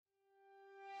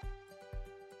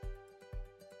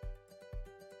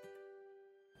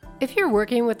If you're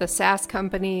working with a SaaS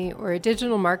company or a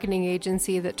digital marketing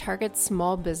agency that targets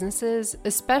small businesses,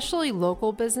 especially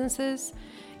local businesses,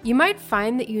 you might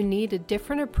find that you need a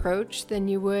different approach than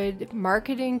you would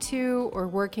marketing to or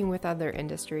working with other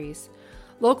industries.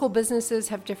 Local businesses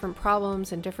have different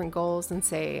problems and different goals than,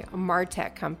 say, a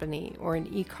MarTech company or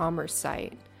an e-commerce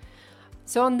site.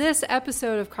 So on this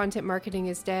episode of Content Marketing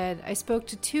is Dead, I spoke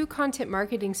to two content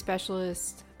marketing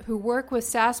specialists who work with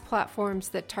SaaS platforms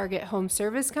that target home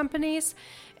service companies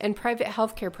and private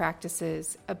healthcare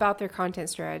practices about their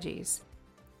content strategies.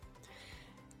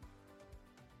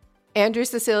 Andrew,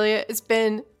 Cecilia, it's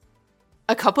been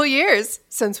a couple years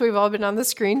since we've all been on the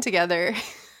screen together.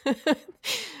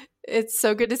 It's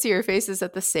so good to see your faces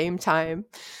at the same time.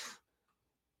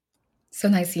 So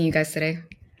nice seeing you guys today.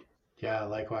 Yeah,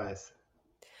 likewise.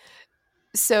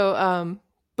 So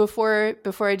before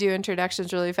I do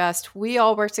introductions really fast, we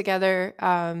all work together.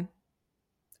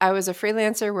 I was a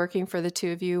freelancer working for the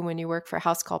two of you when you work for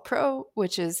House Call Pro,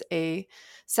 which is a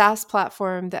SaaS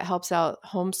platform that helps out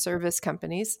home service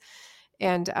companies.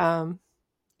 And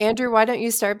Andrew, why don't you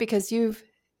start, because you've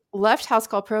left House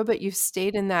Call Pro, but you've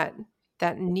stayed in that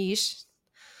niche.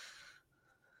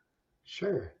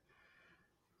 Sure.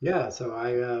 Yeah, so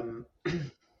I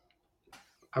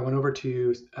went over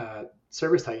to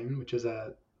Service Titan, which is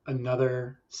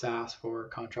another SaaS for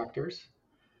contractors,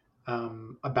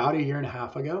 about a year and a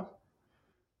half ago,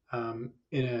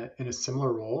 in a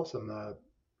similar role. So I'm the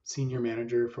senior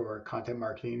manager for content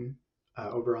marketing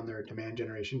over on their demand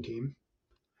generation team,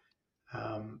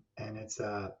 and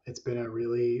it's been a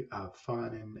really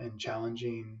fun and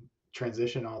challenging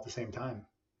transition all at the same time.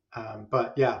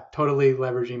 But yeah, totally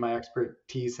leveraging my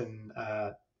expertise and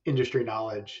industry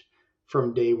knowledge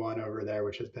from day one over there,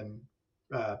 which has been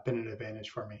an advantage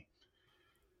for me.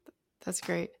 That's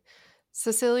great.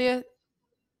 Cecilia,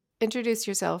 introduce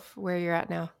yourself, where you're at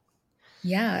now.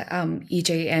 Yeah,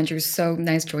 EJ, Andrew, so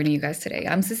nice joining you guys today.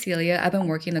 I'm Cecilia. I've been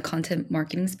working in the content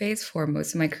marketing space for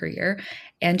most of my career.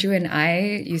 Andrew and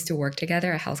I used to work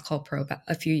together at House Call Pro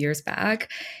a few years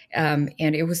back, and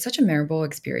it was such a memorable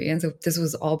experience. This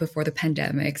was all before the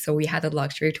pandemic, so we had the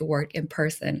luxury to work in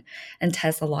person and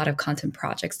test a lot of content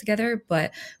projects together.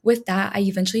 But with that, I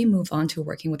eventually moved on to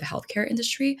working with the healthcare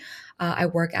industry. I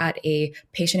work at a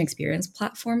patient experience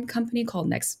platform company called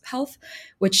Next Health,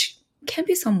 which can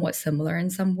be somewhat similar in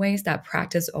some ways, that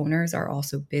practice owners are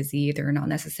also busy. They're not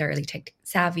necessarily tech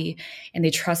savvy and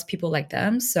they trust people like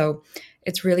them. So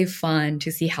it's really fun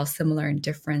to see how similar and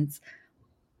different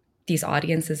these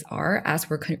audiences are as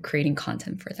we're creating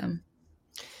content for them.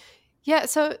 Yeah.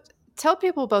 So tell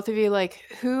people, both of you, like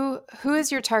who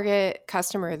is your target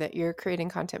customer that you're creating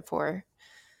content for?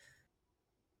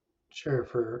 Sure.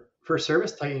 For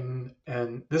Service Titan,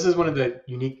 and this is one of the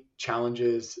unique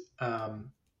challenges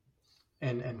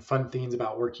and fun things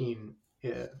about working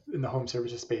in the home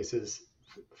services spaces.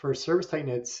 For Service Titan,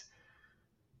 it's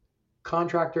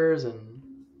contractors and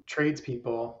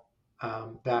tradespeople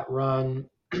that run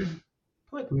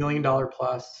like $1 million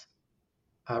plus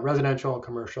residential and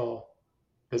commercial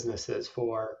businesses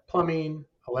for plumbing,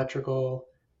 electrical,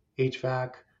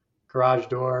 HVAC, garage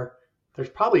door. There's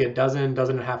probably a dozen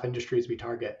and a half industries we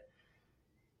target.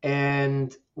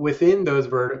 And within those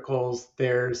verticals,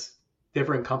 there's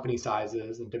different company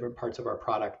sizes and different parts of our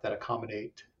product that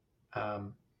accommodate,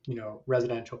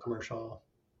 residential, commercial,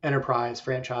 enterprise,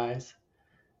 franchise.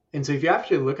 And so if you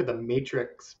actually look at the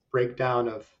matrix breakdown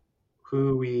of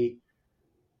who we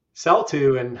sell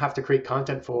to and have to create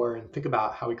content for and think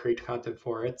about how we create content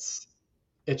for, it's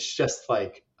just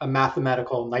like a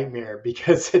mathematical nightmare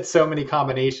because it's so many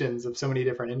combinations of so many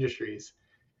different industries.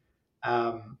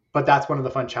 But that's one of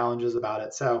the fun challenges about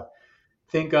it. So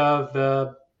think of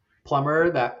the plumber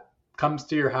that comes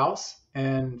to your house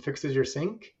and fixes your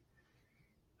sink.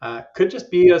 Could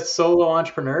just be a solo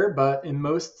entrepreneur, but in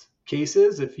most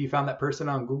cases, if you found that person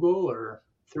on Google or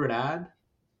through an ad,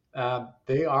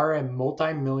 they are a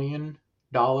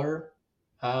multi-million-dollar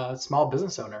small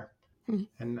business owner,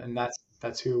 and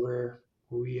that's who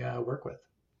we work with.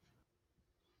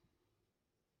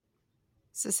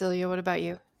 Cecilia, what about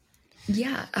you?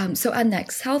 Yeah. So at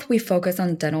Next Health, we focus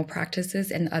on dental practices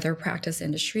and other practice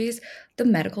industries. The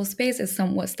medical space is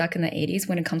somewhat stuck in the 80s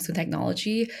when it comes to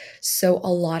technology. So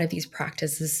a lot of these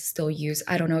practices still use,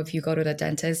 I don't know if you go to the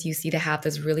dentist, you see they have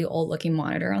this really old looking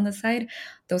monitor on the side.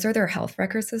 Those are their health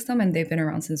record system and they've been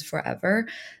around since forever.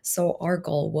 So our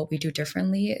goal, what we do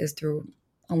differently is through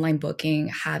online booking,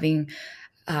 having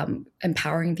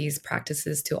empowering these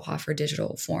practices to offer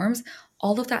digital forms,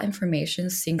 all of that information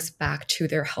syncs back to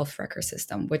their health record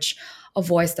system, which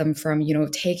avoids them from,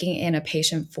 taking in a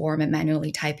patient form and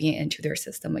manually typing it into their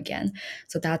system again.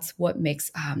 So that's what makes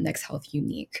Next Health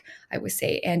unique, I would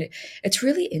say. And it's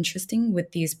really interesting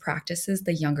with these practices.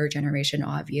 The younger generation,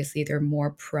 obviously, they're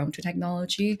more prone to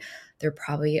technology. They're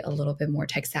probably a little bit more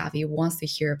tech savvy, wants to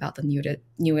hear about the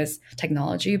newest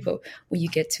technology. But when you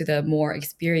get to the more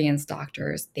experienced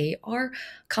doctors, they are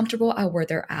comfortable at where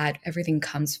they're at. Everything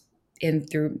comes in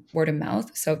through word of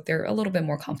mouth. So they're a little bit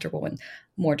more comfortable and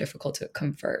more difficult to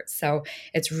convert. So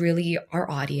it's really our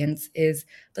audience is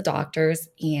the doctors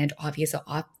and obviously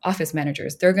office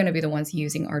managers. They're going to be the ones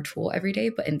using our tool every day,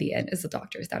 but in the end, it's the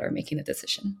doctors that are making the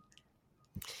decision.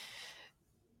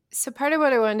 So part of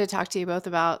what I wanted to talk to you both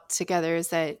about together is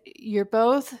that you're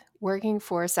both working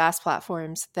for SaaS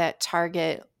platforms that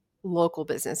target local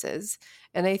businesses.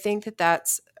 And I think that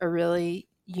that's a really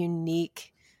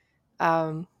unique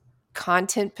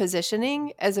content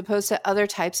positioning as opposed to other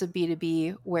types of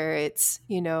B2B where it's,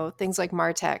 things like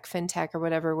MarTech, FinTech, or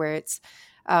whatever, where it's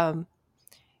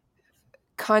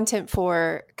content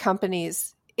for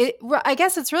companies. I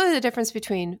guess it's really the difference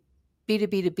between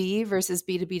B2B2B versus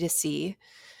B2B2C.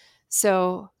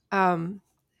 So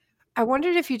I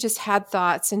wondered if you just had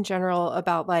thoughts in general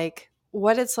about like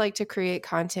what it's like to create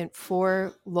content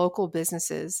for local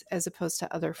businesses as opposed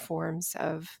to other forms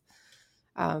of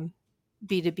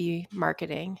B2B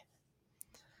marketing.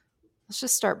 Let's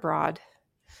just start broad.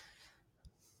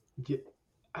 Yeah,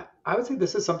 I would say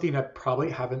this is something I probably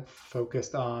haven't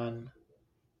focused on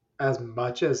as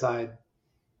much as I'd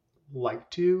like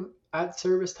to at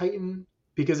Service Titan,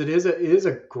 because it is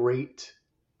a great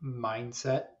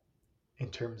mindset in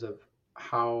terms of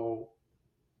how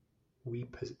we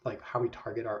how we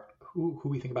target our who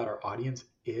we think about our audience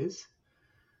is.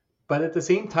 But at the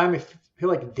same time, I feel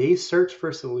like they search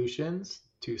for solutions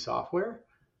to software,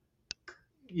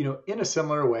 in a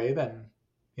similar way than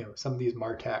some of these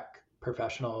MarTech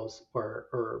professionals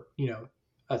or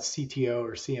a CTO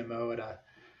or CMO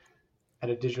at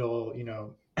a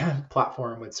digital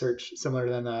platform would search similar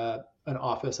than an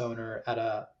office owner at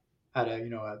a a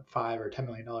 $5 or $10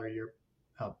 million a year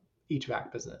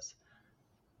HVAC business.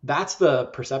 That's the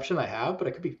perception I have, but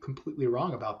I could be completely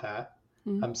wrong about that.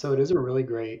 Mm-hmm. So it is a really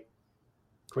great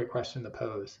question to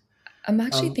pose. I'm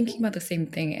actually thinking about the same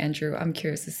thing, Andrew. I'm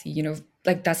curious to see,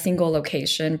 like that single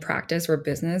location practice or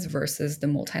business versus the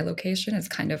multi-location is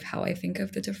kind of how I think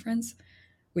of the difference.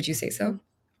 Would you say so?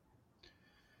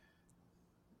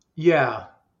 Yeah.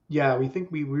 We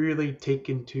think we really take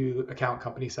into account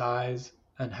company size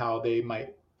and how they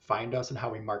might find us and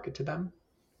how we market to them,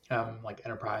 like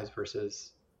enterprise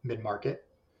versus mid-market.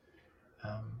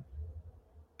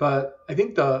 But I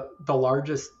think the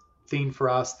largest thing for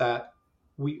us that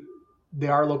they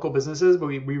are local businesses, but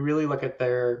we really look at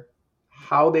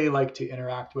how they like to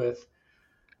interact with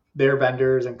their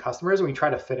vendors and customers, and we try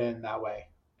to fit in that way.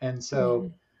 And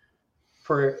so,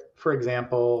 for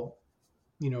example,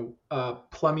 a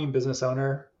plumbing business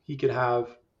owner, he could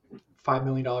have $5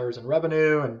 million in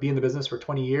revenue and be in the business for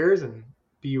 20 years and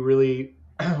be really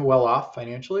well off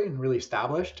financially and really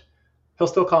established. He'll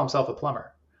still call himself a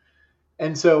plumber.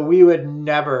 And so we would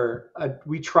never,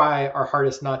 we try our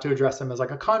hardest not to address them as like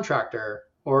a contractor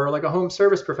or like a home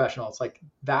service professional. It's like,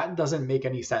 that doesn't make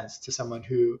any sense to someone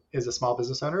who is a small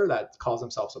business owner that calls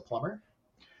themselves a plumber.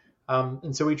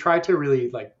 And so we try to really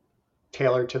like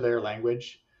tailor to their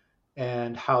language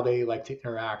and how they like to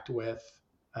interact with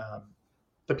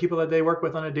the people that they work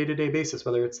with on a day-to-day basis,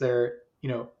 whether it's their,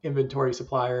 inventory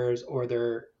suppliers or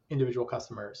their individual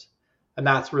customers. And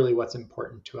that's really what's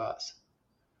important to us.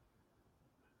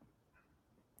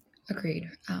 Agreed.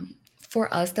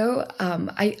 For us, though,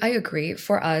 I agree.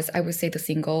 For us, I would say the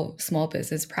single small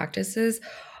business practices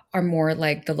are more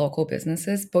like the local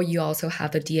businesses, but you also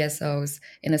have the DSOs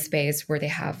in a space where they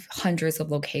have hundreds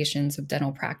of locations of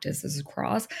dental practices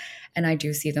across. And I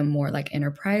do see them more like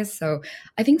enterprise. So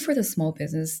I think for the small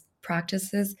business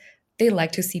practices, they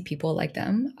like to see people like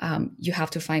them. You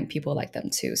have to find people like them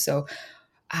too. So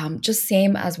just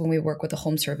same as when we work with the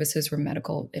home services or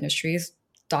medical industries,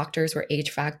 doctors or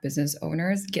HVAC business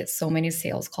owners get so many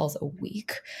sales calls a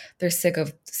week. They're sick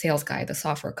of sales guy, the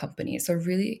software company. So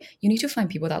really, you need to find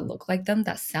people that look like them,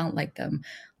 that sound like them,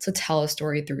 to tell a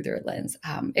story through their lens.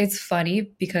 It's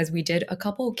funny because we did a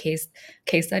couple of case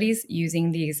studies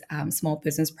using these small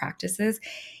business practices.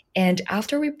 And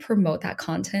after we promote that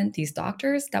content, these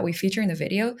doctors that we feature in the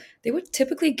video, they would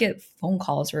typically get phone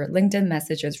calls or LinkedIn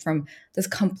messages from this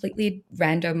completely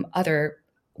random other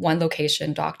one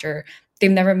location doctor they've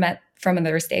never met from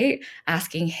another state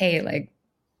asking, hey, like,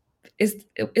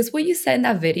 is what you said in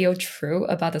that video true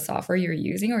about the software you're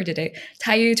using, or did they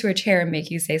tie you to a chair and make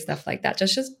you say stuff like that?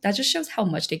 That just shows how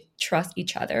much they trust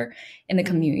each other in the Mm.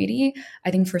 community.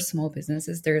 I think for small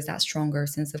businesses, there is that stronger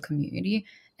sense of community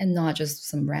and not just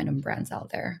some random brands out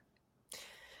there.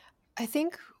 I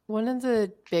think one of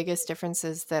the biggest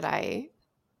differences that I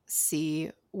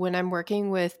see when I'm working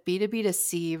with B2B to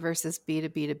C versus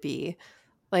B2B to B,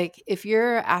 like if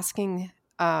you're asking,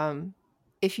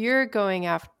 if you're going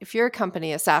after, if you're a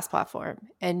company, a SaaS platform,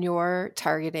 and you're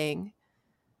targeting,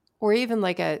 or even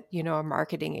like a, you know, a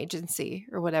marketing agency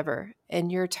or whatever,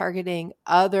 and you're targeting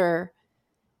other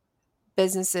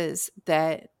businesses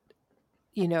that,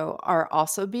 you know, are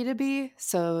also B2B,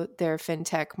 so they're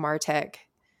fintech, martech,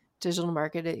 digital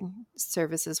marketing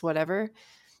services, whatever,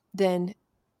 then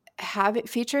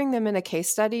featuring them in a case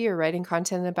study or writing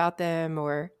content about them,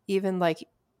 or even like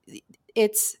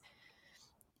it's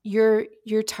you're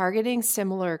targeting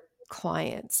similar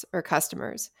clients or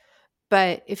customers.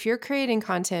 But if you're creating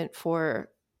content for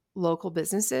local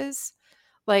businesses,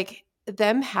 like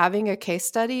them having a case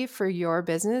study for your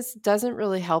business doesn't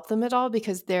really help them at all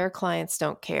because their clients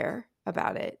don't care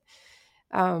about it.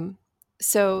 Um,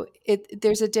 so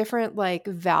there's a different like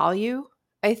value,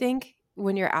 I think,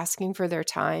 when you're asking for their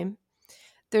time.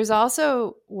 There's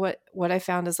also what I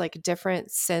found is like a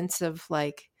different sense of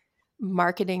like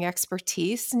marketing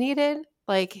expertise needed.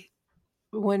 Like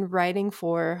when writing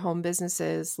for home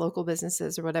businesses, local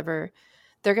businesses, or whatever,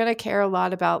 they're going to care a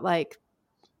lot about like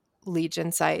lead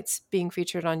gen sites being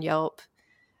featured on Yelp,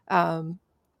 um,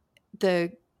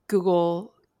 the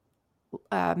Google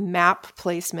map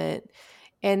placement.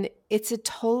 And it's a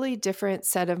totally different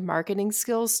set of marketing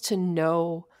skills to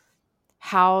know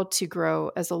how to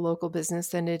grow as a local business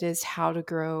than it is how to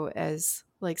grow as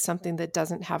like something that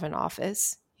doesn't have an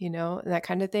office, you know, and that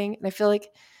kind of thing. And I feel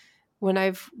like when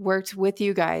I've worked with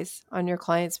you guys on your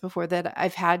clients before, that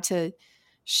I've had to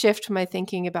shift my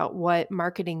thinking about what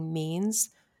marketing means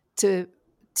to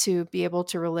be able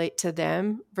to relate to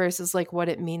them versus like what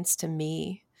it means to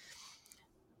me.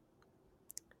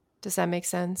 Does that make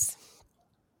sense?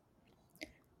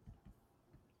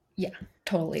 Yeah,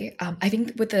 totally. I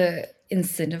think with the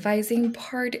incentivizing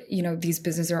part, you know, these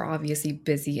businesses are obviously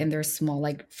busy and they're small.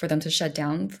 Like for them to shut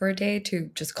down for a day to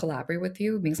just collaborate with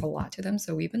you means a lot to them.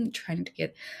 So we've been trying to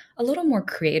get a little more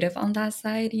creative on that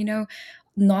side. You know,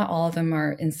 not all of them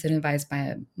are incentivized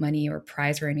by money or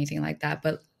prize or anything like that.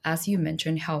 But as you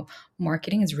mentioned, how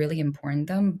marketing is really important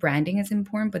to them, branding is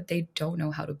important, but they don't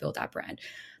know how to build that brand.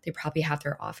 They probably have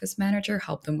their office manager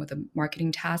help them with a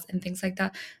marketing task and things like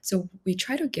that. So we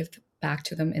try to give back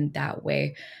to them in that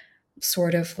way,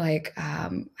 sort of like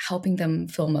helping them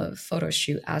film a photo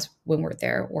shoot as when we're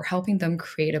there, or helping them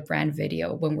create a brand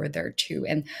video when we're there too.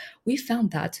 And we found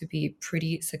that to be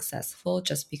pretty successful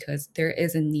just because there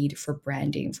is a need for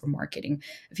branding, for marketing.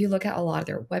 If you look at a lot of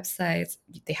their websites,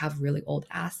 they have really old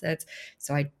assets.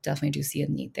 So I definitely do see a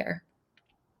need there.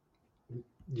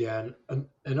 Yeah,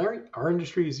 and our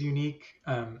industry is unique,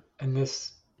 and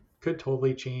this could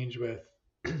totally change with,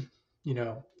 you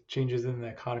know, changes in the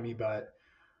economy. But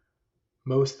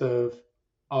most of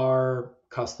our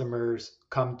customers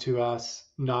come to us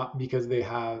not because they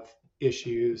have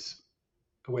issues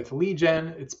with lead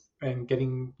gen, it's and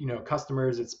getting, you know,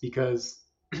 customers. It's because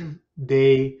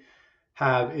they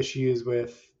have issues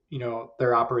with, you know,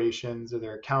 their operations or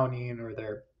their accounting or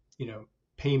their, you know,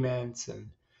 payments. And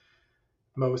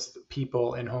most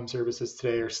people in home services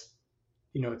today are,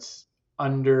 you know, it's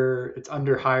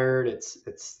under hired,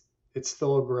 it's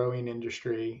still a growing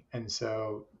industry, and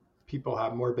so people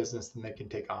have more business than they can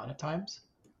take on at times.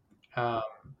 um,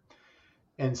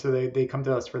 and so they come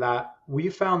to us for that. We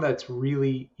found that it's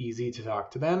really easy to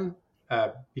talk to them,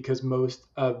 because most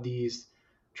of these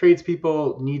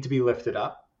tradespeople need to be lifted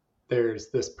up.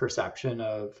 There's this perception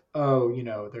of, oh, you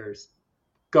know, there's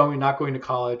not going to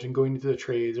college and going into the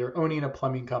trades or owning a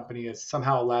plumbing company is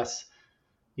somehow less,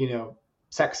 you know,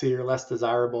 sexy or less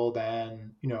desirable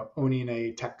than, you know, owning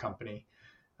a tech company.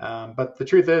 But the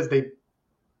truth is, they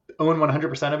own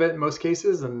 100% of it in most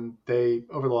cases, and they,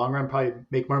 over the long run, probably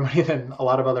make more money than a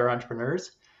lot of other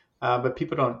entrepreneurs. But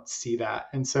people don't see that,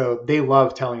 and so they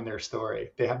love telling their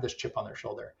story. They have this chip on their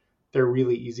shoulder. They're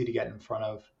really easy to get in front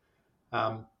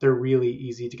of. They're really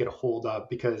easy to get a hold of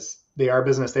because they are a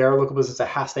business. They are a local business that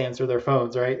has to answer their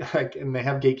phones, right? Like, and they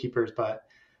have gatekeepers. But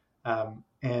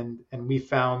and we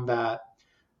found that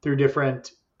through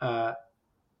different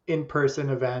in-person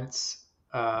events,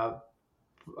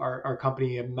 our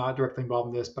company, I'm not directly involved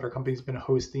in this, but our company's been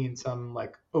hosting some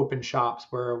like open shops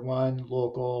where one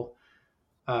local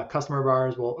customer of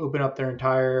ours will open up their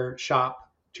entire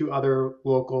shop to other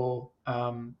local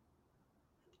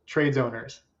trades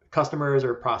owners, customers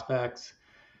or prospects.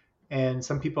 And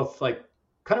some people like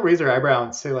kind of raise their eyebrow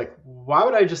and say like, why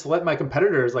would I just let my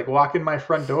competitors like walk in my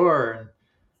front door and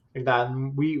like that?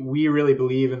 And we really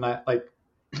believe in that like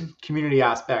community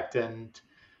aspect, and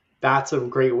that's a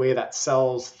great way that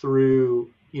sells through,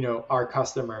 you know, our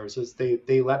customers is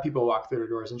they let people walk through their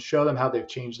doors and show them how they've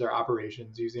changed their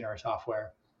operations using our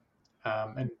software,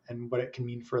 and what it can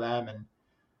mean for them. And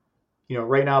you know,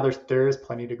 right now there is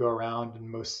plenty to go around in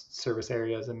most service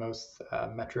areas and most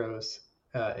metros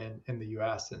in the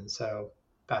U.S. And so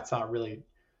that's not really,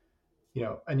 you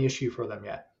know, an issue for them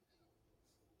yet.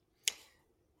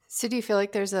 So do you feel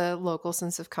like there's a local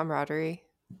sense of camaraderie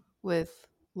with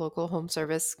local home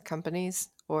service companies,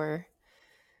 or?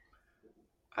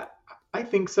 I, I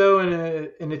think so,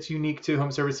 and it's unique to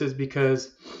home services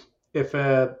because if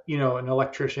you know, an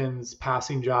electrician's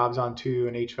passing jobs onto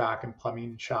an HVAC and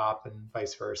plumbing shop and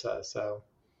vice versa, so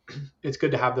it's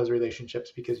good to have those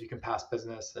relationships because you can pass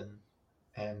business and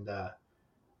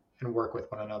and work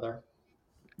with one another.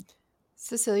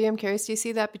 Cecilia, I'm curious, do you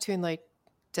see that between like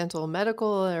dental, medical,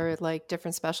 or like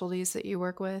different specialties that you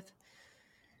work with?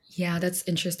 Yeah, that's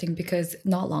interesting because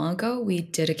not long ago we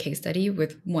did a case study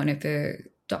with one of the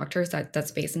doctors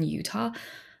that's based in Utah.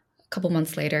 A couple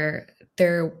months later,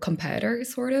 their competitor,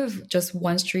 sort of just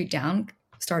one street down,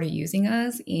 started using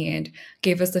us and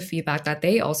gave us the feedback that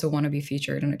they also want to be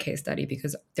featured in a case study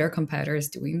because their competitor is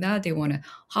doing that. They want to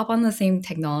hop on the same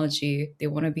technology. They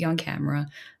want to be on camera.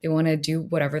 They want to do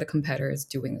whatever the competitor is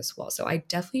doing as well. So I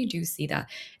definitely do see that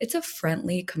it's a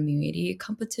friendly community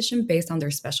competition based on their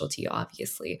specialty,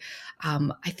 obviously.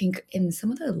 I think in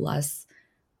some of the less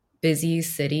busy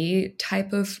city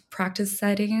type of practice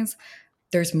settings,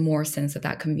 there's more sense of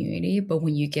that community. But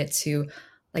when you get to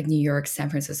like New York, San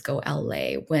Francisco,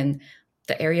 LA, when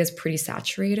the area is pretty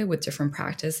saturated with different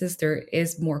practices, there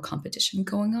is more competition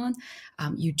going on.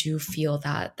 You do feel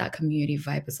that that community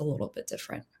vibe is a little bit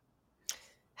different.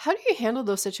 How do you handle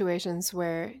those situations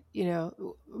where, you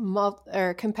know,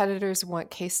 or competitors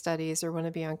want case studies or want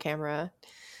to be on camera?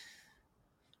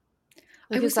 I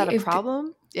Like, would is say that a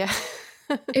problem? Yeah.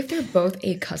 if they're both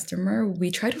a customer,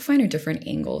 we try to find a different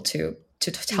angle to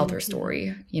tell their Mhm.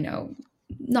 story. You know,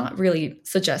 not really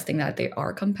suggesting that they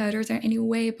are competitors in any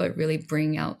way, but really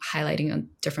bringing out, highlighting a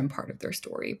different part of their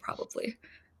story, probably.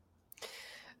 I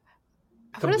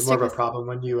want to Becomes more stick of a with, problem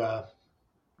when you a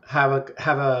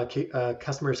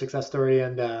customer success story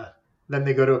and then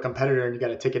they go to a competitor and you got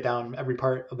to take it down every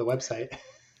part of the website.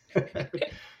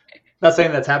 Not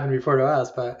saying that's happened before to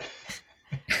us, but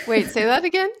wait, say that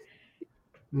again?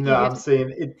 no, You I'm get,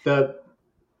 saying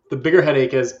the bigger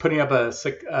headache is putting up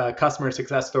a customer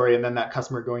success story and then that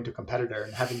customer going to a competitor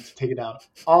and having to take it down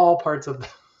all parts of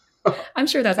I'm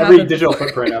sure that's every happened digital before.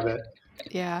 footprint of it.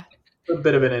 yeah. A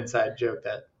bit of an inside joke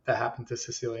that happened to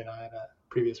Cecilia and I in a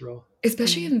previous role.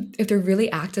 Especially Mm. if they're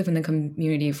really active in the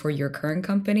community for your current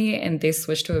company and they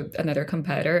switch to another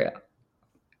competitor,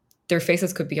 their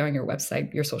faces could be on your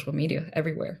website, your social media,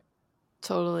 everywhere.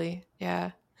 Totally.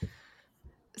 Yeah.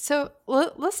 So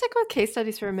let's stick with case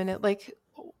studies for a minute. Like,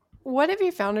 what have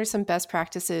you found are some best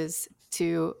practices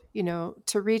to, you know,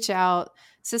 to reach out?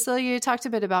 Cecilia, you talked a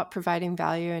bit about providing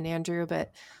value, and Andrew,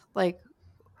 but like,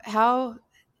 how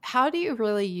how do you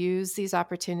really use these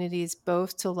opportunities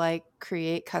both to like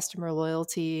create customer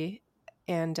loyalty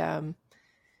and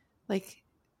like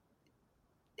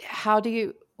how do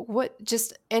you what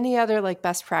just any other like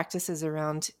best practices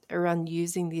around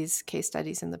using these case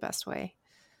studies in the best way?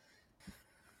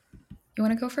 You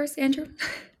want to go first, Andrew?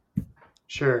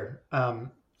 Sure.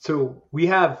 So we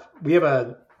have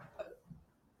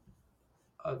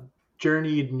a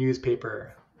journeyed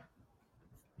newspaper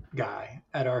guy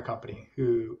at our company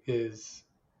who is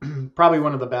probably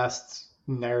one of the best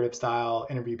narrative style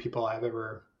interview people I've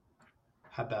ever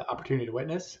had the opportunity to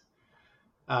witness.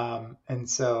 And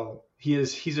so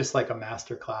he's just like a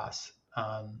master class.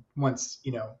 Once,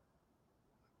 you know,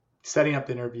 setting up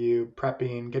the interview,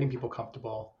 prepping, getting people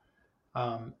comfortable,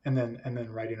 and then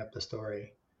writing up the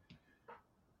story.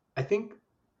 I think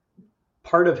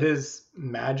part of his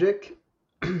magic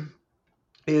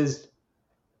is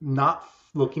not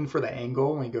looking for the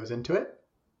angle when he goes into it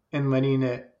and letting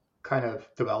it kind of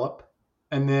develop,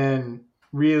 and then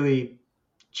really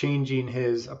changing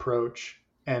his approach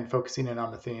and focusing in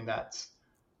on the thing that's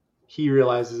he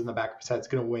realizes in the back of his head is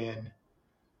going to win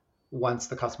once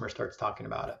the customer starts talking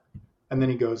about it, and then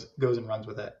he goes and runs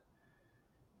with it,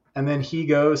 and then he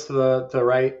goes to the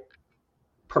right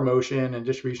promotion and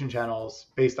distribution channels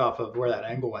based off of where that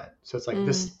angle went. So it's like Mm,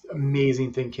 this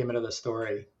amazing thing came out of the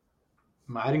story.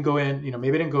 I didn't go in, you know,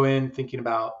 maybe I didn't go in thinking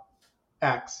about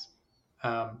X.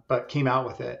 but came out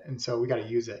with it, and so we got to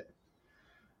use it.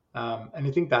 And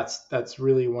I think that's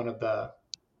really one of the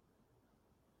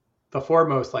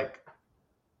foremost like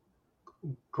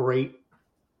great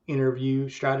interview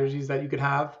strategies that you could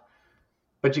have.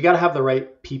 But you got to have the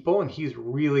right people, and he's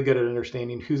really good at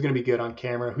understanding who's going to be good on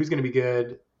camera, who's going to be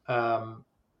good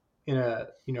in a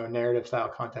narrative style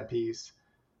content piece.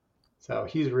 So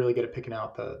he's really good at picking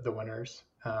out the winners,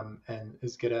 and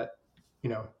is good at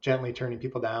gently turning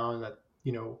people down that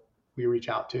we reach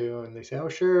out to, and they say, oh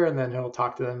sure, and then he'll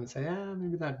talk to them and say, yeah,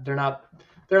 maybe that they're not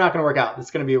going to work out.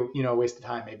 It's going to be a waste of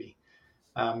time maybe.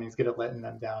 He's good at letting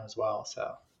them down as well.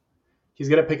 So he's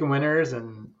good at picking winners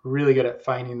and really good at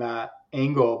finding that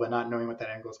angle, but not knowing what that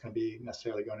angle is going to be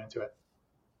necessarily going into it.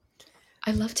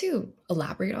 I'd love to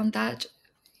elaborate on that,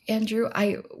 Andrew.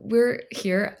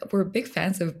 We're big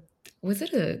fans of, was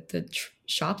it the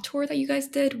shop tour that you guys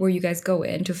did where you guys go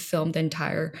in to film the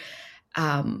entire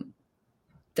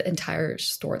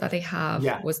store that they have?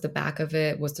 Yeah. Was the back of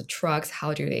it, was the trucks,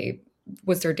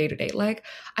 was their day-to-day like?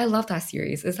 I love that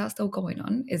series. Is that still going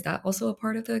on? Is that also a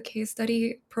part of the case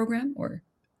study program, or?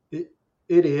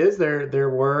 It is. There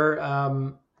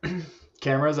were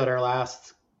cameras at our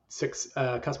last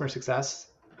customer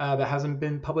success that hasn't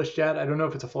been published yet. I don't know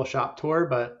if it's a full shop tour,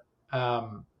 but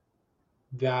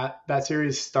that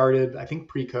series started, I think,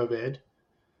 pre-COVID,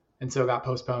 and so got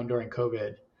postponed during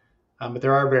COVID. But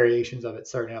there are variations of it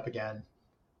starting up again.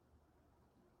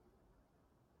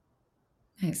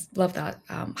 Nice. Love that.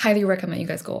 Highly recommend you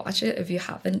guys go watch it if you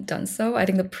haven't done so. I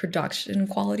think the production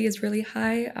quality is really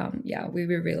high. Yeah, we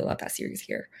really love that series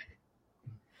here.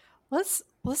 Let's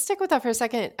stick with that for a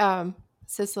second.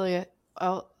 Cecilia,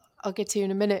 I'll get to you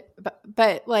in a minute.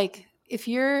 But like, if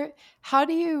you're, how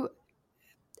do you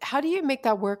make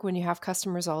that work when you have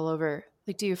customers all over?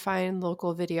 Like, do you find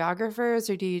local videographers,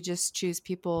 or do you just choose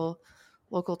people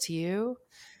local to you?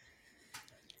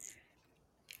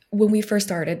 When we first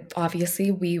started,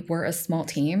 obviously we were a small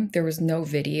team. There was no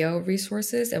video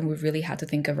resources, and we really had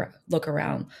to look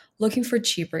around, looking for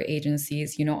cheaper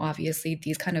agencies. Obviously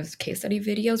these kind of case study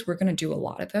videos, we're going to do a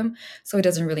lot of them, so it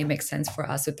doesn't really make sense for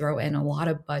us to throw in a lot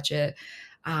of budget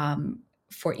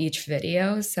for each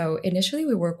video. So initially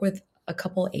we work with a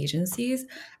couple agencies.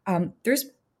 There's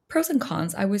pros and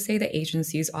cons. I would say the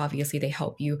agencies, obviously, they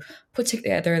help you put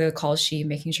together the call sheet,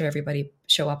 making sure everybody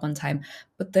show up on time.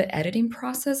 But the editing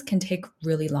process can take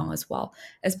really long as well,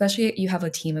 especially if you have a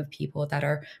team of people that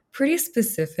are pretty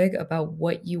specific about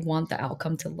what you want the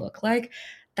outcome to look like.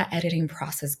 That editing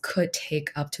process could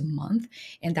take up to a month.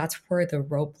 And that's where the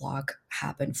roadblock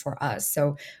happened for us.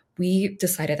 So we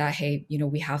decided that, hey,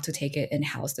 we have to take it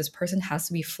in-house. This person has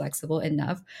to be flexible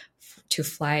enough to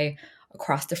fly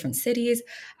across different cities.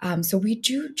 So we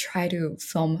do try to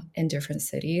film in different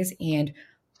cities and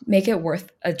make it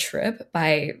worth a trip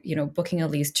by, booking at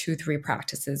least 2-3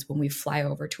 practices when we fly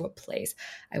over to a place,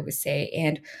 I would say.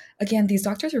 And again, these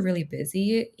doctors are really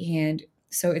busy. And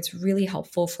so it's really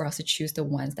helpful for us to choose the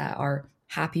ones that are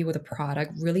happy with the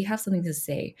product, really have something to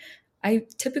say. I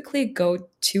typically go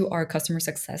to our customer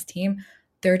success team.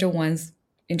 They're the ones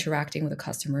interacting with the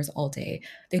customers all day.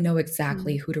 They know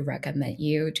exactly who to recommend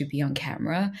you to be on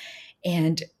camera.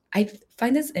 And I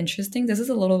find this interesting. This is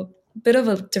a little bit of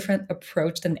a different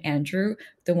approach than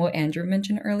what Andrew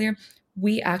mentioned earlier.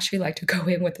 We actually like to go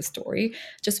in with the story,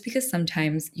 just because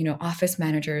sometimes, office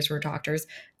managers or doctors,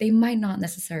 they might not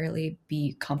necessarily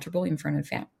be comfortable in front of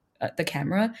the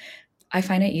camera. I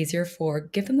find it easier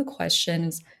give them the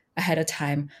questions ahead of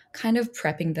time, kind of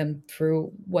prepping them through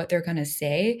what they're going to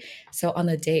say. So on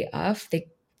the day of, they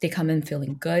come in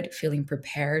feeling good, feeling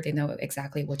prepared. They know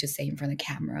exactly what to say in front of the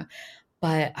camera.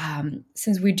 But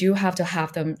since we do have to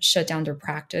have them shut down their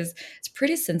practice, it's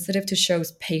pretty sensitive to show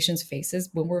patients' faces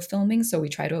when we're filming. So we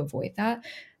try to avoid that.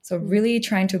 So really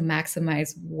trying to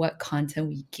maximize what content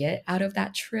we get out of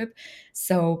that trip.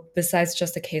 So besides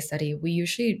just a case study, we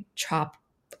usually chop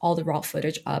all the raw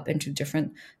footage up into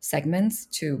different segments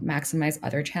to maximize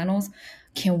other channels.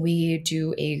 Can we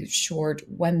do a short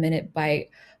 1-minute bite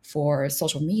for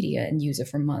social media and use it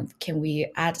for a month? Can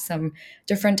we add some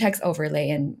different text overlay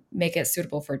and make it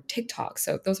suitable for TikTok?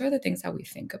 So those are the things that we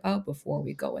think about before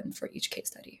we go in for each case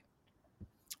study.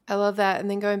 I love that. And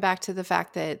then going back to the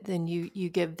fact that then you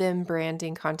give them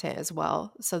branding content as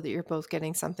well, so that you're both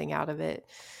getting something out of it.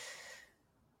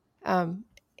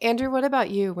 Andrew, what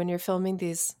about you when you're filming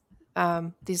these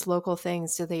local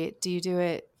things? Do you do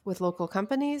it with local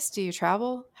companies? Do you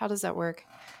travel? How does that work?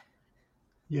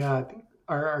 Yeah, I think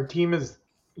our team has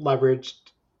leveraged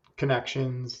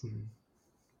connections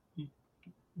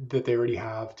that they already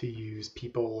have to use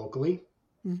people locally.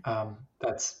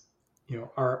 That's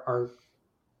our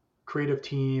creative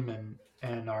team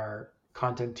and our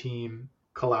content team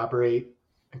collaborate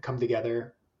and come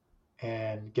together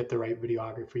and get the right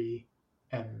videography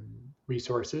and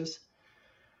resources.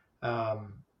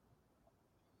 Um,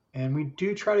 and we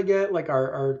do try to get like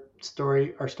our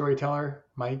storyteller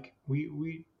Mike.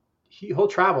 He'll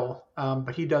travel,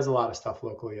 but he does a lot of stuff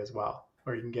locally as well,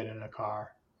 where you can get in a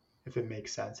car if it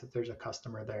makes sense, if there's a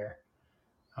customer there.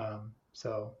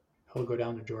 So he'll go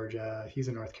down to Georgia. He's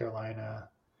in North Carolina,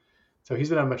 so he's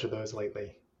been on a bunch of those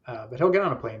lately. But he'll get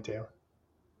on a plane too.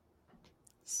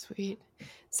 Sweet.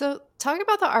 So talk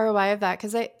about the ROI of that,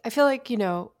 because I feel like,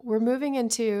 we're moving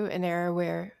into an era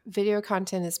where video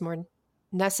content is more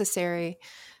necessary.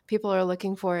 People are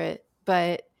looking for it,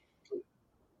 but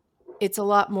it's a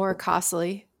lot more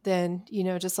costly than,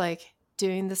 just like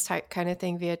doing this type kind of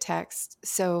thing via text.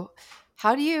 So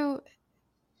how do you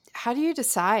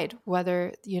decide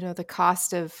whether, the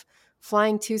cost of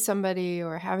flying to somebody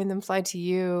or having them fly to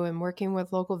you and working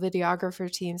with local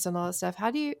videographer teams and all that stuff? How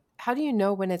do you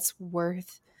know when it's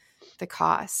worth the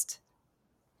cost?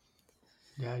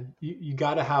 Yeah, you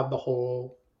got to have the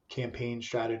whole campaign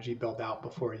strategy built out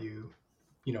before you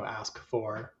ask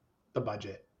for the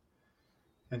budget.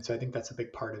 And so I think that's a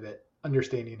big part of it,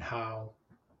 understanding how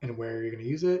and where you're going to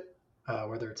use it,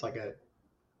 whether it's like a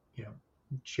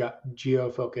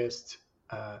geo focused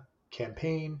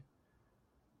campaign,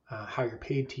 how your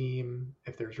paid team,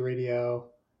 if there's radio,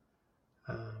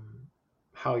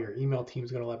 how your email team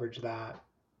is going to leverage that,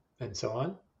 and so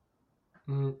on.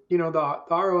 The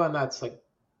ROI on that's like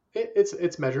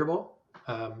it's measurable.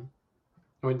 I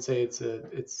wouldn't say it's an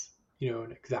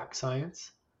exact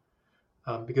science,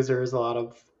 because there is a lot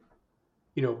of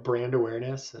brand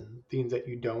awareness and things that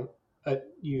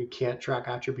you can't track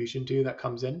attribution to that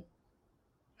comes in.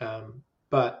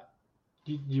 But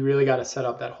you really got to set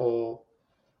up that whole,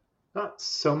 not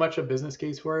so much a business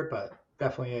case for it, but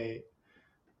definitely a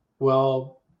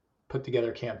well put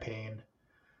together campaign,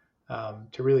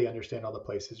 to really understand all the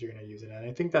places you're going to use it. And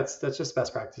I think that's just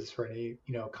best practice for any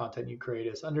content you create,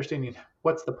 is understanding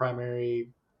what's the primary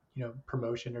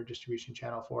promotion or distribution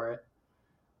channel for it,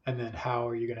 and then how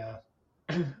are you going to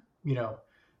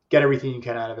get everything you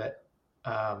can out of it,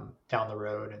 down the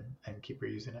road, and keep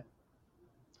reusing it.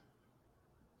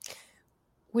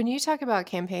 When you talk about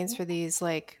campaigns for these,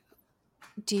 like,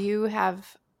 do you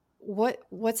have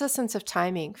what's a sense of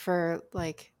timing for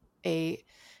like a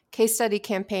case study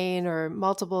campaign or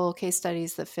multiple case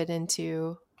studies that fit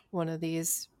into one of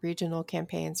these regional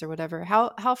campaigns or whatever?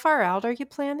 How far out are you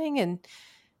planning, and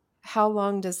how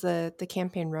long does the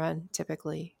campaign run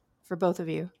typically for both of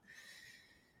you?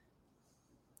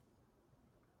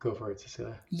 Go for it,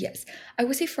 Cecilia. Yes, I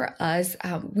would say for us,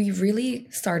 we really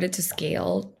started to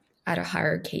scale at a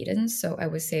higher cadence. So I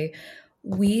would say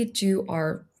we do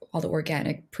all the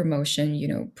organic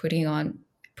promotion, putting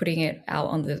it out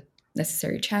on the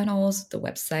necessary channels, the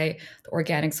website, the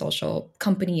organic social,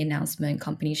 company announcement,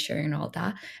 company sharing, all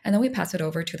that, and then we pass it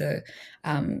over to the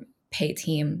pay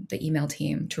team, the email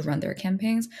team, to run their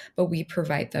campaigns. But we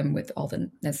provide them with all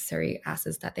the necessary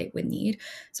assets that they would need.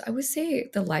 So I would say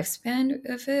the lifespan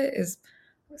of it is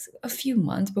a few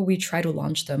months, but we try to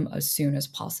launch them as soon as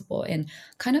possible. And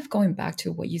kind of going back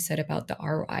to what you said about the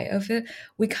ROI of it,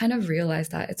 we kind of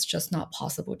realized that it's just not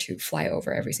possible to fly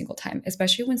over every single time,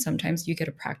 especially when sometimes you get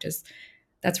a practice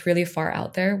that's really far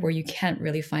out there where you can't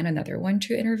really find another one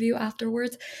to interview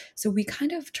afterwards. So we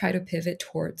kind of try to pivot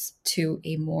to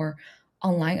a more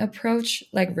online approach,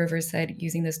 like River said,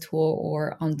 using this tool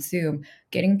or on Zoom.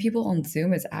 Getting people on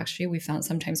Zoom is actually, we found,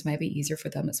 sometimes might be easier for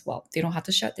them as well. They don't have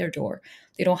to shut their door.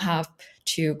 They don't have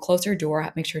to close their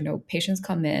door, make sure no patients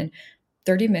come in.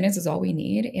 30 minutes is all we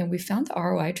need. And we found the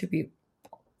ROI to be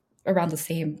around the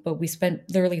same, but we spent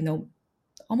literally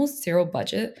almost zero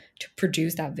budget to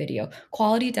produce that video.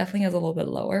 Quality definitely is a little bit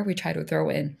lower. We try to throw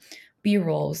in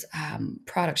B-rolls,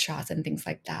 product shots, and things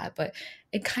like that, but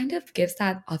it kind of gives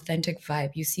that authentic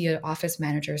vibe. You see an office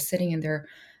manager sitting in their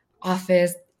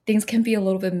office. Things can be a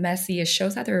little bit messy. It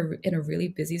shows that they're in a really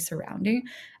busy surrounding.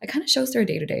 It kind of shows their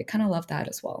day-to-day. Kind of love that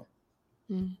as well.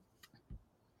 Mm.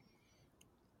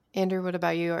 Andrew, what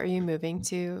about you? Are you moving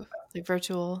to like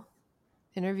virtual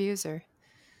interviews or?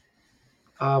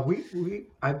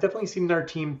 I've definitely seen our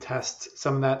team test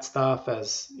some of that stuff,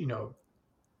 as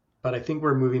but I think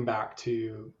we're moving back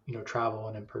to travel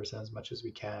and in person as much as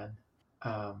we can,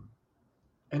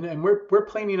 and we're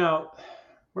planning out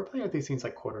these things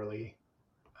like quarterly,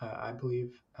 I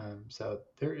believe. So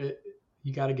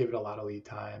you got to give it a lot of lead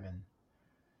time, and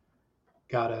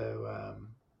got to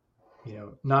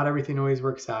not everything always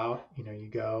works out. You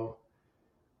go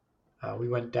We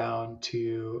went down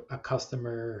to a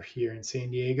customer here in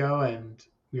San Diego, and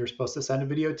we were supposed to send a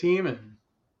video team, and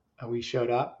we showed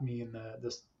up, me and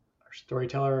this our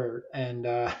storyteller, and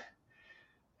they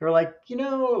were like,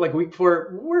 like a week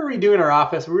before, we're redoing our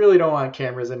office. We really don't want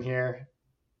cameras in here.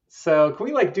 So can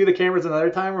we like do the cameras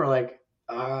another time? We're like,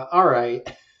 all right.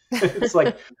 It's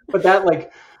like, but that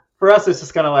like for us, it's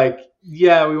just kind of like,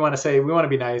 yeah, we want to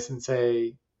be nice and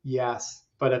say yes,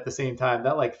 but at the same time,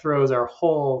 that like throws our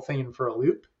whole thing for a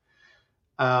loop.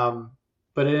 Um,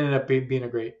 but it ended up being a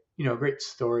great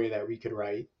story that we could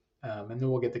write. And then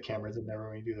we'll get the cameras in there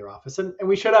when we do their office. And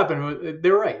we showed up, and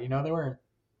they were right. They weren't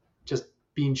just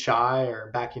being shy or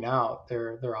backing out.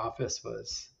 Their office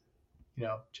was,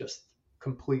 just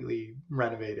completely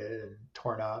renovated and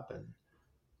torn up. And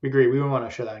we agree we wouldn't want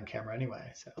to show that on camera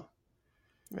anyway. So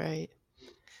Right.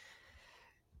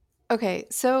 Okay,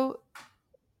 so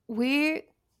we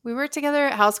worked together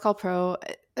at House Call Pro,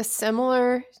 a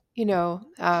similar,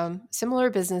 similar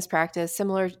business practice,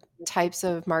 similar types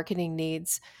of marketing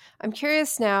needs. I'm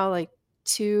curious now, like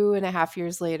 2.5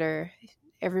 years later,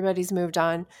 everybody's moved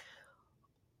on.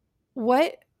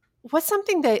 What's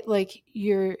something that like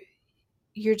you're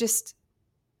just,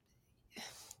 I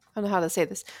don't know how to say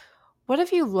this. What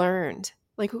have you learned?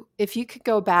 Like if you could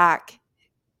go back,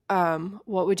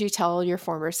 what would you tell your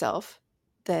former self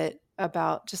that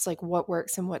about just like what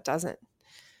works and what doesn't?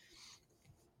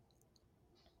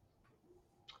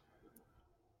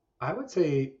 I would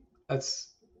say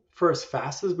that's for as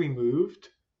fast as we moved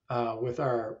with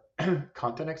our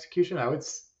content execution. I would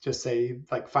just say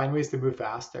like find ways to move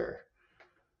faster,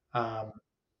 um,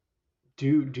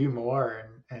 do more,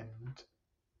 and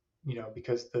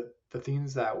because the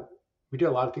things that we did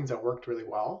a lot of things that worked really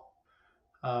well,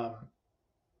 um,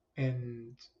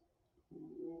 and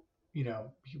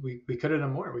we could have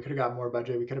done more. We could have got more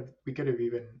budget. We could have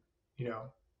even you know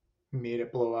made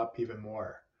it blow up even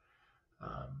more.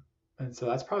 And so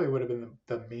that's probably would have been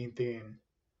the main thing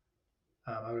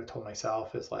I would have told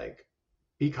myself is like,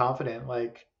 be confident,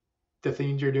 like the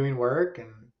things you're doing work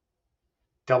and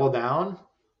double down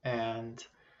and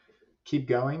keep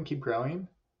going, keep growing.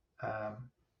 I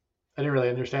didn't really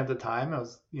understand at the time. I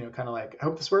was, kind of like, I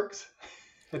hope this works.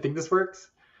 I think this works.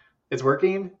 It's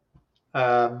working.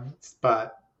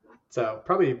 But so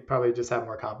probably just have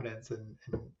more confidence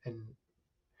and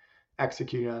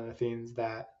executing on the things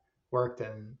that worked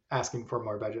and asking for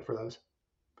more budget for those.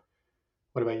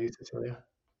 What about you, Cecilia?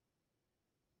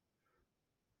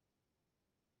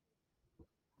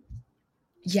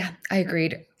 Yeah, I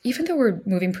agreed. Even though we're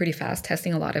moving pretty fast,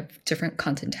 testing a lot of different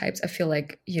content types, I feel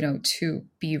like, to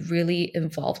be really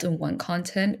involved in one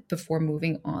content before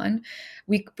moving on,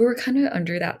 we were kind of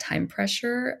under that time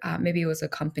pressure. Maybe it was a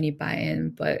company buy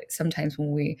in, but sometimes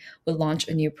when we would launch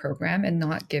a new program and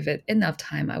not give it enough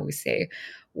time, I would say,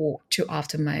 well, to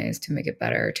optimize, to make it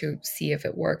better, to see if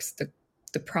it works,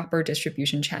 the proper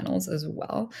distribution channels as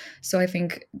well. So I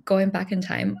think going back in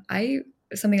time, I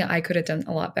something that I could have done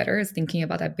a lot better is thinking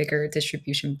about that bigger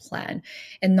distribution plan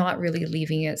and not really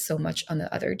leaving it so much on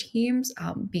the other teams,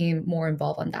 being more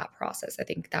involved on that process. I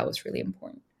think that was really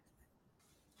important.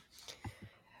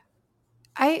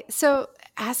 So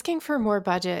asking for more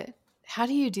budget, how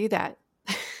do you do that?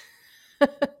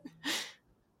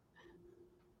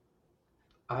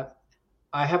 I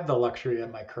I have the luxury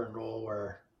in my current role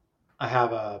where I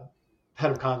have a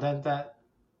head of content that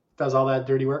does all that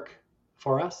dirty work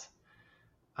for us.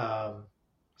 Um,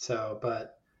 so,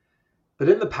 but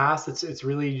in the past, it's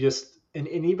really just and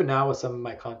even now with some of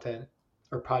my content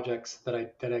or projects that I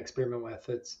experiment with,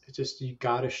 it's just you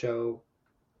got to show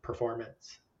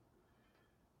performance,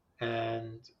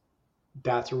 and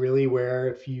that's really where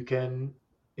if you can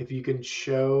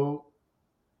show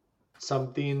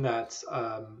something that's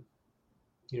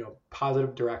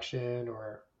positive direction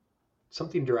or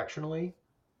something directionally,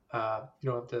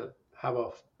 you don't have to have a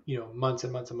months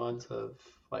and months and months of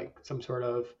like some sort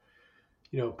of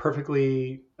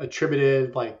perfectly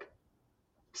attributed like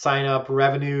sign up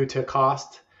revenue to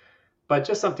cost, but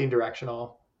just something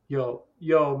directional. You'll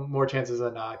more chances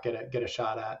than not get a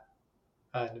shot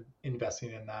at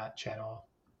investing in that channel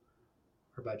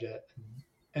or budget.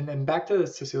 And then back to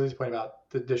Cecilia's point about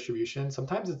the distribution.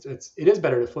 Sometimes it is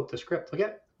better to flip the script. Look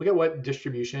at what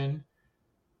distribution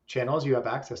channels you have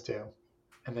access to,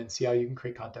 and then see how you can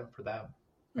create content for them.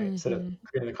 Right? Instead of Mm-hmm.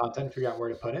 creating the content, figure out where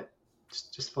to put it.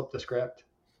 Just flip the script.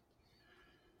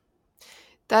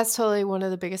 That's totally one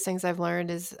of the biggest things I've learned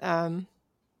is, when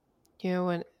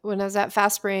I was at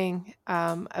Fast Spring,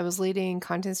 I was leading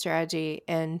content strategy,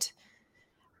 and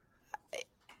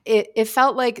it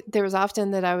felt like there was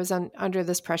often that I was under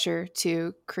this pressure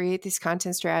to create these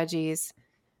content strategies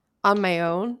on my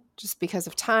own just because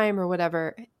of time or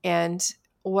whatever. And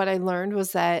what I learned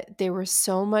was that they were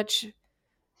so much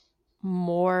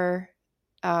more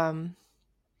um,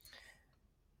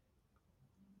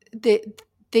 they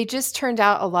they just turned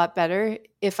out a lot better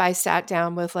if I sat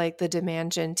down with like the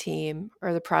demand gen team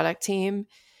or the product team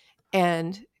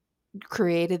and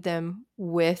created them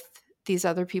with these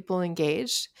other people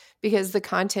engaged, because the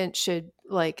content should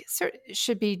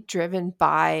be driven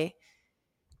by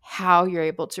how you're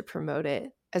able to promote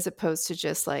it, as opposed to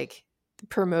just like the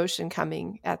promotion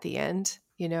coming at the end,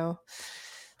 you know?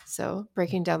 So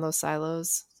breaking down those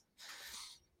silos.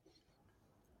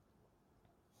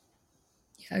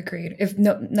 Yeah, agreed. If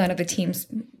none of the teams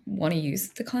want to use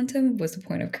the content, what's the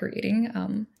point of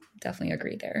creating? Definitely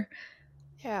agree there.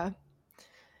 Yeah.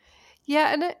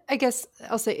 Yeah, and I guess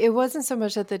I'll say it wasn't so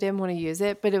much that they didn't want to use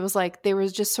it, but it was like they were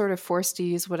just sort of forced to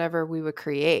use whatever we would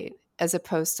create, as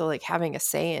opposed to like having a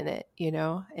say in it, you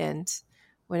know? And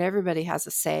when everybody has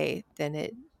a say, then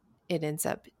it ends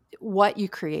up, what you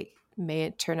create may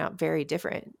turn out very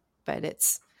different, but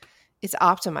it's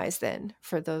optimized then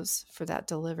for that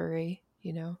delivery,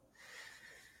 you know?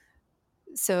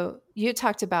 So you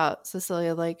talked about,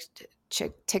 Cecilia, like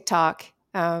TikTok.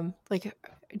 Like,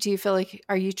 do you feel like,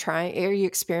 are you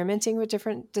experimenting with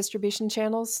different distribution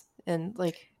channels, and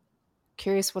like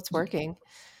curious what's working?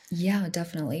 Yeah,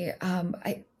 definitely.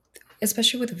 I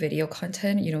especially with video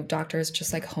content, doctors,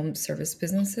 just like home service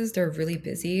businesses, they're really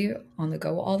busy on the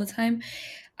go all the time.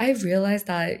 I've realized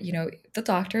that, the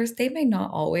doctors, they may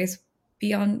not always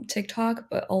be on TikTok,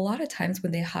 but a lot of times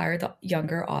when they hire the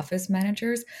younger office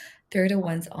managers, they're the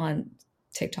ones on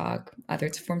TikTok, other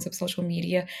forms of social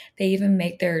media. They even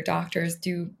make their doctors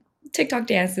do TikTok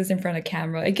dances in front of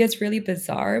camera. It gets really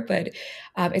bizarre, but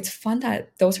it's fun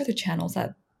that those are the channels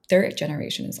that their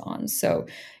generation is on. So,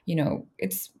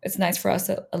 it's nice for us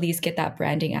to at least get that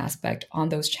branding aspect on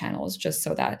those channels, just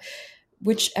so that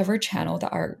whichever channel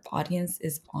that our audience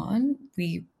is on,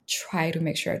 we try to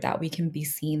make sure that we can be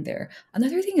seen there.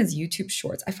 Another thing is YouTube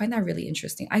Shorts. I find that really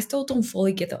interesting. I still don't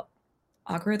fully get the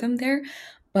algorithm there,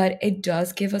 but it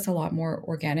does give us a lot more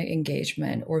organic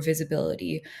engagement or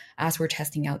visibility as we're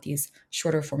testing out these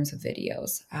shorter forms of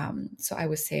videos. So I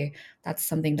would say that's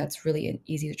something that's really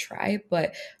easy to try.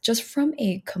 But just from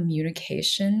a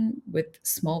communication with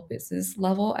small business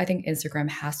level, I think Instagram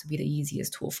has to be the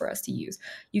easiest tool for us to use.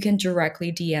 You can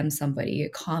directly DM somebody,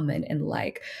 comment and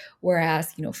like,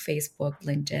 whereas, Facebook,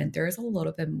 LinkedIn, there's a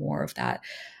little bit more of that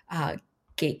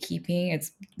gatekeeping.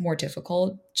 It's more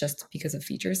difficult just because of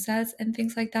feature sets and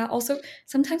things like that. Also,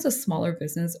 sometimes a smaller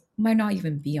business might not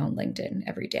even be on LinkedIn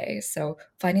every day. So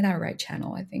finding that right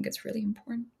channel, I think it's really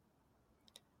important.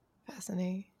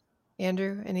 Fascinating.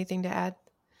 Andrew, anything to add?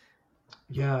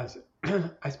 Yeah,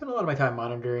 I spend a lot of my time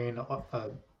monitoring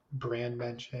brand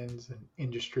mentions and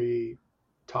industry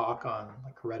talk on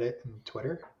like Reddit and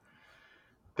Twitter.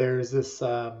 There's this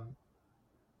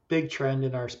big trend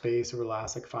in our space over the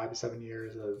last like 5 to 7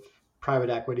 years of private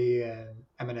equity and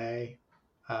M&A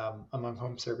among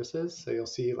home services. So you'll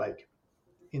see like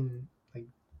in like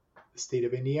the state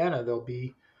of Indiana, there'll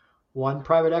be one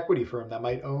private equity firm that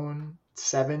might own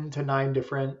 7 to 9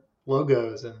 different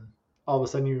logos, and all of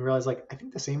a sudden you realize like I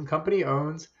think the same company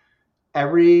owns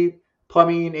every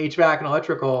plumbing, HVAC, and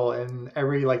electrical in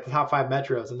every like the top 5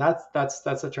 metros, and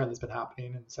that's a trend that's been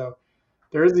happening. And so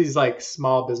there's these like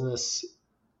small business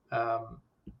um,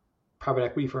 private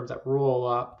equity firms that roll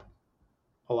up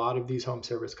a lot of these home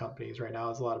service companies right now.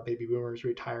 There's a lot of baby boomers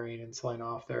retiring and selling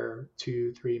off their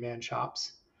 2, 3 man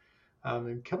shops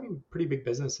and becoming pretty big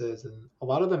businesses. And a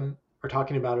lot of them are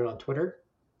talking about it on Twitter.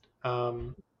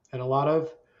 And a lot of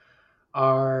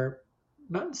our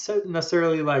not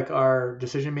necessarily like our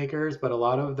decision makers, but a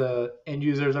lot of the end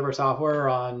users of our software are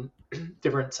on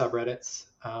different subreddits.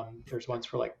 There's ones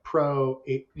for like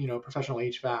professional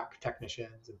HVAC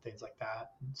technicians and things like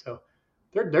that. And so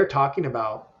they're talking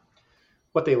about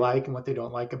what they like and what they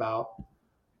don't like about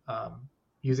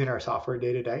using our software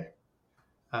day to day.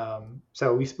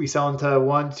 So we sell into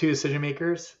 1, 2 decision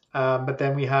makers, but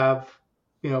then we have,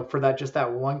 for that, just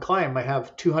that one client might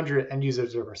have 200 end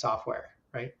users of our software,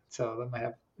 right? So they might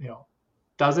have,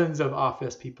 dozens of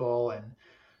office people and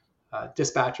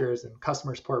dispatchers and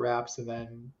customer support reps, and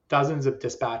then dozens of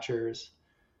dispatchers,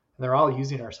 and they're all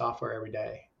using our software every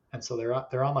day. And so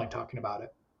they're online talking about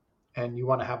it. And you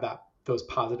want to have those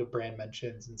positive brand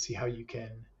mentions and see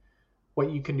what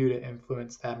you can do to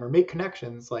influence them or make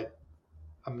connections. Like,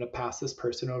 I'm going to pass this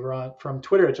person over on from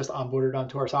Twitter. It just onboarded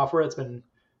onto our software. It's been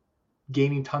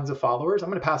gaining tons of followers. I'm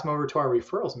going to pass them over to our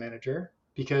referrals manager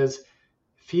because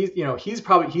if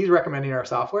he's recommending our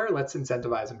software. Let's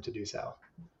incentivize him to do so.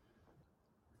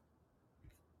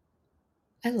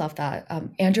 I love that.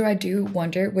 Andrew, I do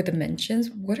wonder with the mentions,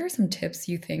 what are some tips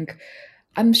you think?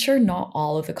 I'm sure not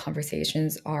all of the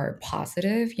conversations are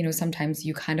positive. Sometimes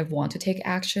you kind of want to take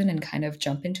action and kind of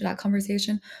jump into that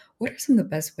conversation. What are some of the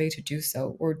best way to do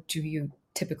so? Or do you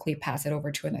typically pass it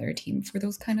over to another team for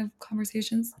those kind of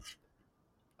conversations?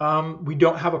 We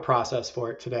don't have a process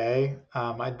for it today.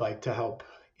 I'd like to help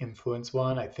influence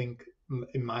one. I think,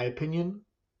 in my opinion,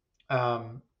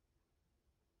 um,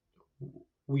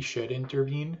 we should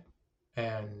intervene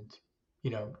and,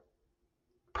 you know,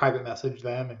 private message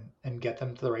them and get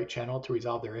them to the right channel to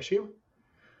resolve their issue.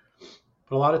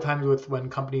 But a lot of times with when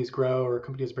companies grow or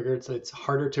companies bigger, it's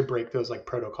harder to break those like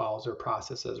protocols or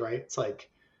processes, right? It's like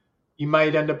you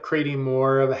might end up creating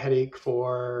more of a headache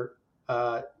for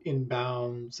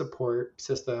inbound support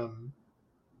system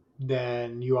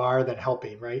than you are than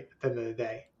helping, right? At the end of the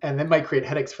day. And that might create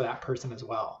headaches for that person as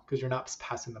well, because you're not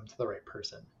passing them to the right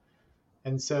person.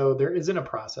 And so there isn't a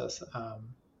process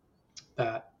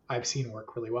that I've seen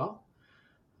work really well.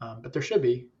 But there should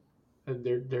be.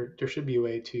 There should be a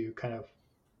way to kind of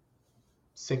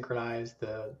synchronize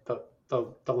the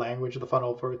language of the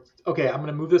funnel for, okay, I'm going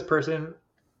to move this person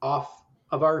off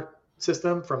of our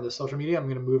system from the social media. I'm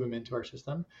going to move them into our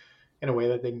system in a way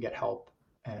that they can get help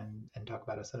and talk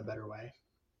about us in a better way.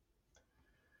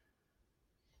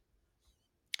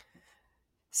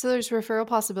 So there's referral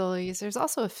possibilities. There's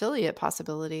also affiliate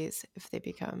possibilities if they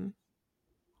become,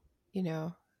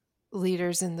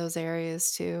 leaders in those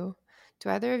areas too. Do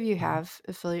either of you have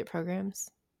affiliate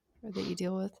programs or that you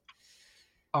deal with?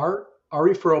 Our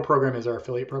referral program is our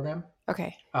affiliate program.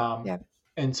 Okay. Um, Yeah.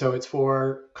 and so it's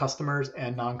for customers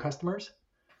and non-customers.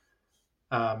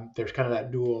 There's kind of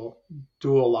that dual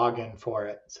login for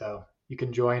it. So you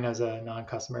can join as a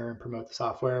non-customer and promote the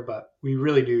software, but we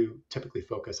really do typically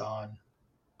focus on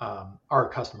our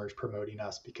customers promoting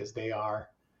us, because they are,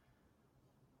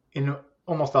 in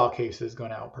almost all cases, going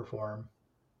to outperform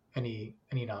any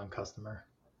non-customer.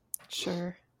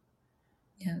 Sure.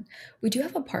 Yeah, we do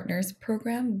have a partners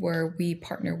program where we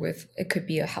partner with, it could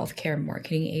be a healthcare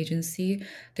marketing agency.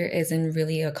 There isn't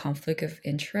really a conflict of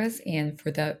interest, and for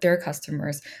their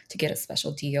customers to get a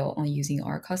special deal on using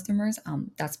our customers,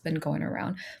 that's been going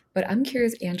around. But I'm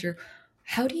curious, Andrew,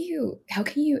 how can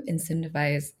you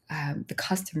incentivize the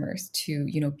customers to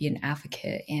be an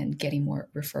advocate and getting more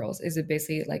referrals? Is it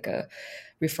basically like a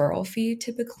referral fee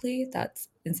typically that's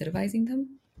incentivizing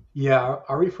them? Yeah,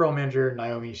 our referral manager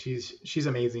Naomi, she's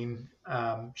amazing.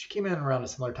 She came in around a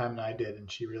similar time than I did,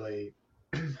 and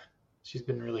she's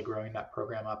been really growing that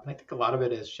program up. And I think a lot of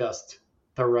it is just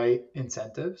the right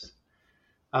incentives.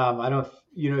 I don't,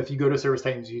 if you go to Service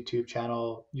Titan's YouTube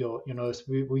channel, you'll notice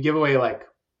we give away like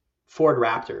Ford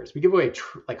Raptors. We give away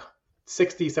like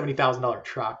 $60,000-$70,000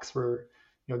 trucks. We're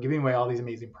giving away all these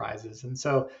amazing prizes, and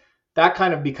so that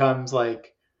kind of becomes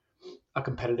like a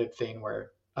competitive thing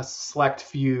where a select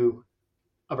few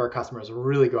of our customers will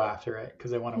really go after it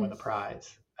because they want to win the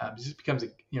prize. It just becomes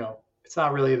it's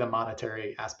not really the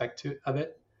monetary aspect of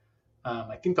it.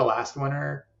 I think the last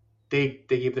winner, they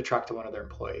gave the truck to one of their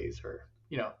employees, or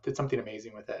did something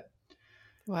amazing with it.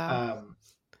 Wow.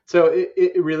 So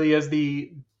it really is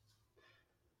the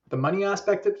money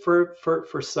aspect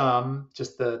for some,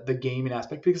 just the gaming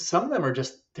aspect, because some of them are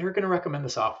just, they're going to recommend the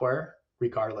software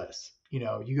regardless.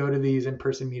 You go to these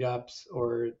in-person meetups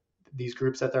or these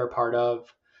groups that they're a part of,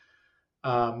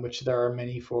 which there are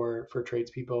many for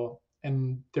tradespeople,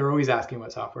 and they're always asking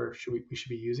what software we should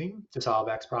be using to solve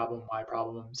X problem, Y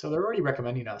problem. So they're already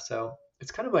recommending us. So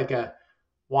it's kind of like a,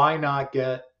 why not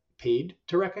get paid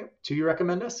to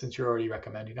recommend us, since you're already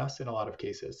recommending us in a lot of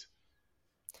cases.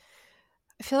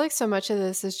 I feel like so much of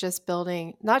this is just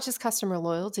building not just customer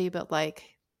loyalty, but like,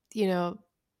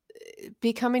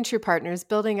 becoming true partners,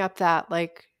 building up that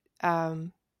like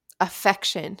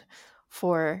affection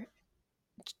for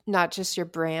not just your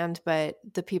brand, but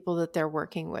the people that they're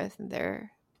working with,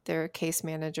 their case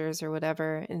managers or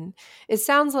whatever. And it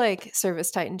sounds like Service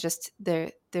Titan just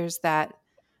there's that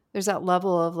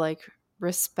level of like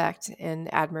respect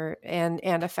and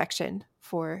and affection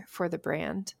for the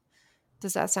brand.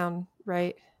 Does that sound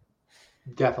right?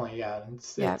 Definitely, yeah.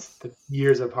 Yeah. It's the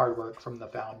years of hard work from the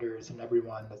founders and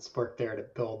everyone that's worked there to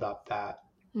build up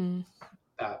Mm.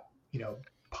 that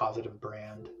positive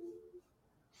brand.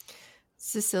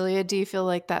 Cecilia, do you feel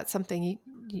like that's something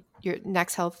your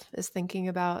Next Health is thinking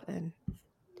about? And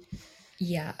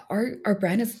Yeah, our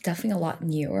brand is definitely a lot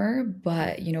newer,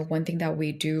 but one thing that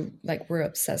we do, like, we're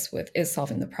obsessed with is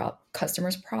solving the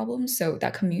customers' problems. So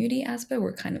that community aspect,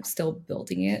 we're kind of still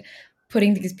building it,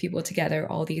 putting these people together,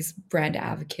 all these brand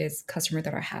advocates, customers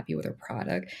that are happy with their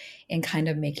product, and kind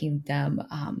of making them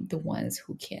the ones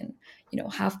who can,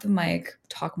 have the mic,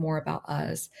 talk more about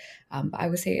us. But I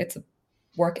would say it's a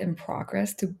work in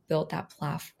progress to build that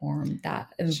platform,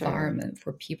 that environment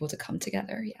for people to come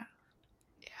together. Yeah.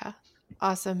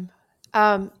 Awesome.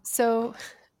 So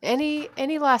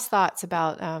any last thoughts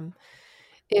about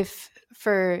if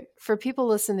for people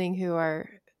listening who are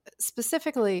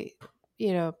specifically,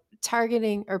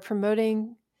 targeting or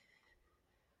promoting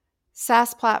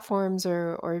SaaS platforms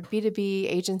or B2B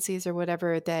agencies or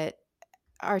whatever that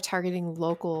are targeting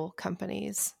local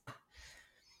companies?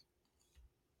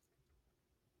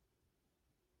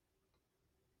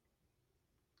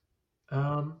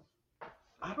 I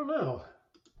don't know.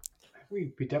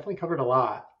 We definitely covered a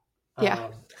lot. Yeah.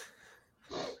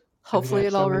 Hopefully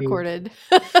it all recorded.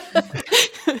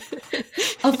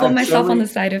 I'll put myself on the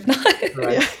side if not.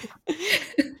 Right.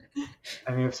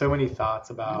 I have so many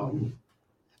thoughts about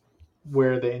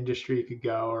where the industry could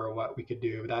go or what we could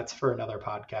do. That's for another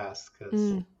podcast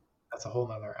because that's a whole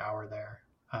nother hour there.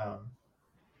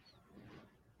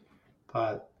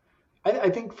 But I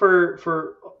think for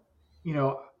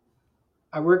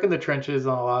I work in the trenches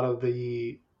on a lot of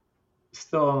the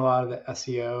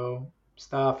SEO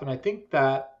stuff, and I think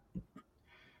that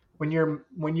when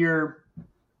you're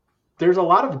there's a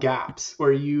lot of gaps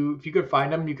where if you could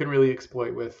find them, you can really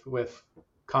exploit with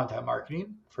content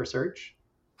marketing for search.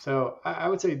 So I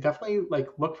would say definitely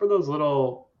look for those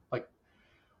little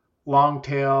long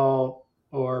tail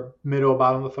or middle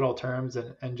bottom of the funnel terms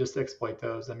and just exploit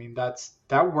those.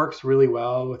 That works really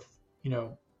well with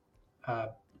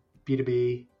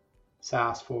B2B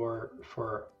SaaS for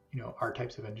our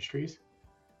types of industries.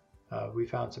 We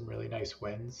found some really nice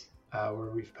wins where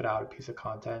we've put out a piece of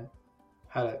content,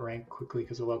 had it rank quickly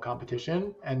because of low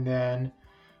competition, and then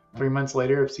 3 months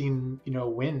later I've seen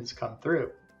wins come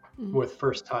through with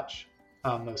first touch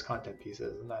on those content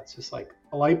pieces, and that's just like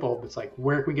a light bulb. It's like,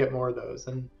 where can we get more of those?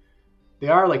 And they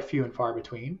are few and far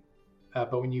between,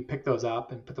 but when you pick those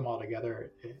up and put them all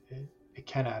together, it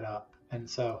can add up. And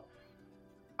so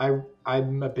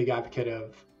I'm a big advocate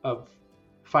of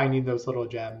finding those little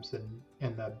gems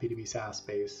in the B2B SaaS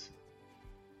space.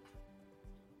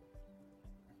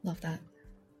 Love that.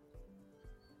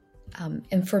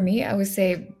 And for me, I would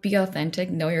say be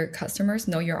authentic, know your customers,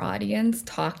 know your audience,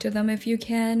 talk to them if you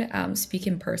can, speak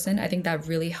in person. I think that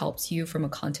really helps you from a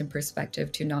content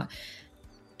perspective to not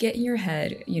get in your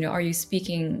head, are you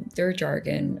speaking their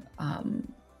jargon?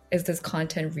 Is this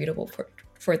content readable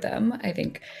for them? I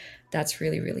think that's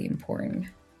really, really important.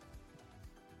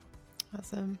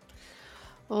 Awesome.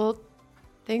 Well,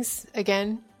 thanks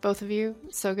again, both of you.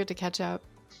 So good to catch up.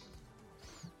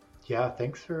 Yeah,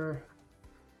 thanks for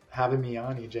having me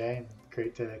on, EJ, and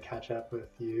great to catch up with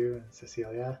you and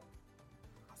Cecilia.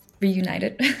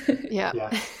 Reunited.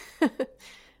 Yeah.